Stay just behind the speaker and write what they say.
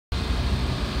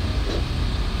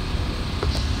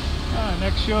Yeah,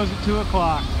 next show's at 2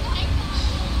 o'clock. I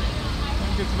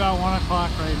think it's about 1 o'clock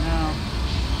right now.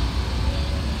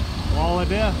 Wall of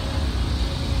Death.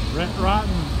 Rent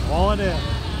Rotten, Wall of Death.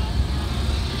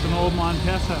 It's an old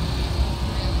Montesa.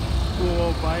 Cool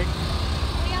old bike.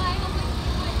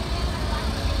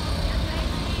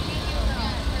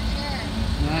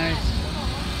 Nice.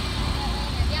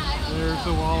 There's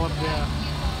the Wall of Death.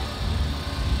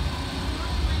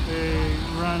 They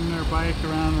run their bike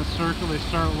around the circle. They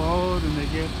start low and they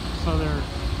get, so they're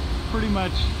pretty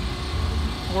much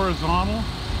horizontal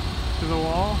to the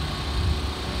wall,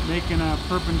 making a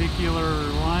perpendicular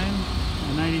line,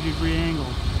 a 90-degree angle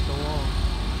at the wall.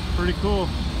 Pretty cool.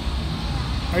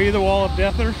 Are you the Wall of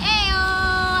Deather? Hey-oh,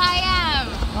 I am.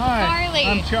 Hi, Harley.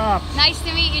 I'm Chops. Nice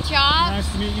to meet you, Chops. Nice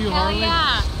to meet you, Hell Harley.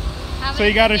 Yeah. So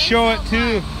you got to show it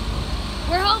too.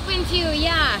 We're hoping to,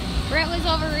 yeah. Brett was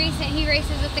over recent. He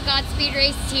races with the Godspeed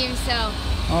race team, so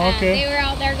Okay. they were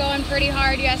out there going pretty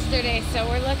hard yesterday. So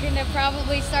we're looking to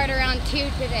probably start around 2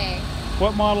 today.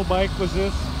 What model bike was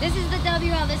this? This is the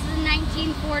WL. This is a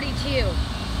 1942.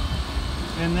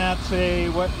 And that's a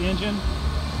what engine?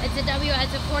 It's a WL.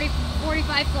 It's a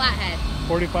 45 flathead.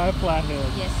 45 flathead.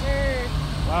 Yes, sir.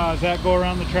 Wow, does that go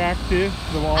around the track too?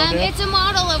 The Wall of Death? It's a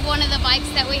model of one of the bikes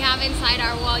that we have inside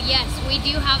our wall. Yes, we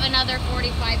do have another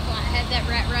 45 flathead that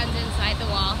Rhett runs inside the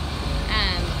wall.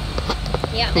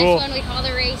 Yeah, Cool. This one we call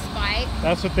the race bike.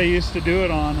 That's what they used to do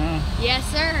it on, huh? Yes,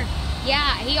 sir.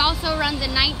 Yeah, he also runs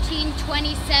a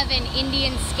 1927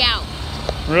 Indian Scout.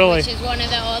 Really? Which is one of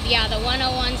the old, yeah, the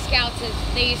 101 Scouts.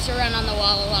 They used to run on the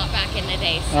wall a lot back in the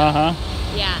day. So,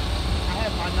 yeah. I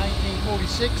have my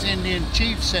 1946 Indian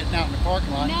Chief sitting out in the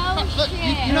parking lot. No Look,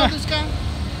 shit. you know this guy?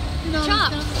 You know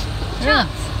Chops. this guy?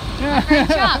 Chops. Yeah. My friend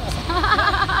Chops.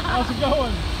 How's it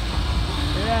going?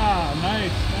 Yeah,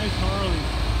 nice. Nice Harley.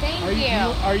 Thank Are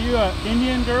you. Are you an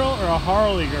Indian girl or a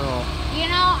Harley girl? You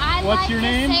know, I'd What's like your to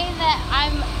name? say that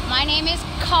my name is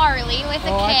Carly with a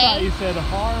K. Oh, I thought you said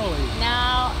Harley.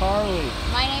 No, Carly.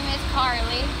 my name is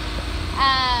Carly.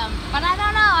 But I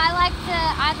don't know. I'd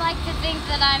like to think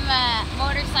that I'm a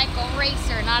motorcycle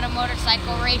racer, not a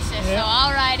motorcycle racist. Yeah. So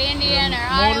I'll ride Indian or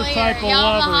Harley or Motorcycle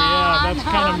Yamaha. lover, yeah, that's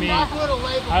kind of me. Put a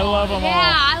label I on love it. them Yeah,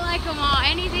 all. I like them all.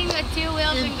 Anything with 2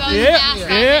 wheels and goes Yeah, fast,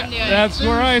 I'm yeah, into it. that's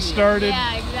where I started.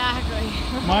 Yeah, exactly.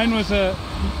 Mine was a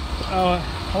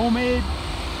homemade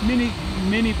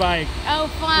mini bike Oh,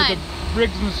 fun. with a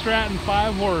Briggs & Stratton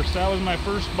 5-horse. That was my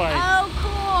first bike. Oh,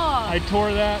 cool. I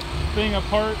tore that thing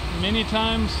apart many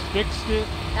times, fixed it,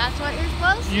 That's what you're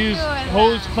supposed to do. used with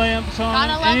hose them. clamps on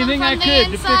Gotta it, love 'em anything I from the could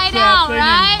to fix inside that out, thing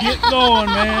right? and get going,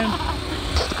 man.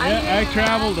 I Yeah, hear I you,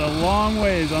 traveled man. a long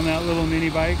ways on that little mini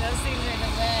bike. Those things are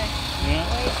the best. Yeah,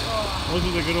 Way cool. those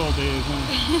are the good old days,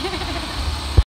 huh?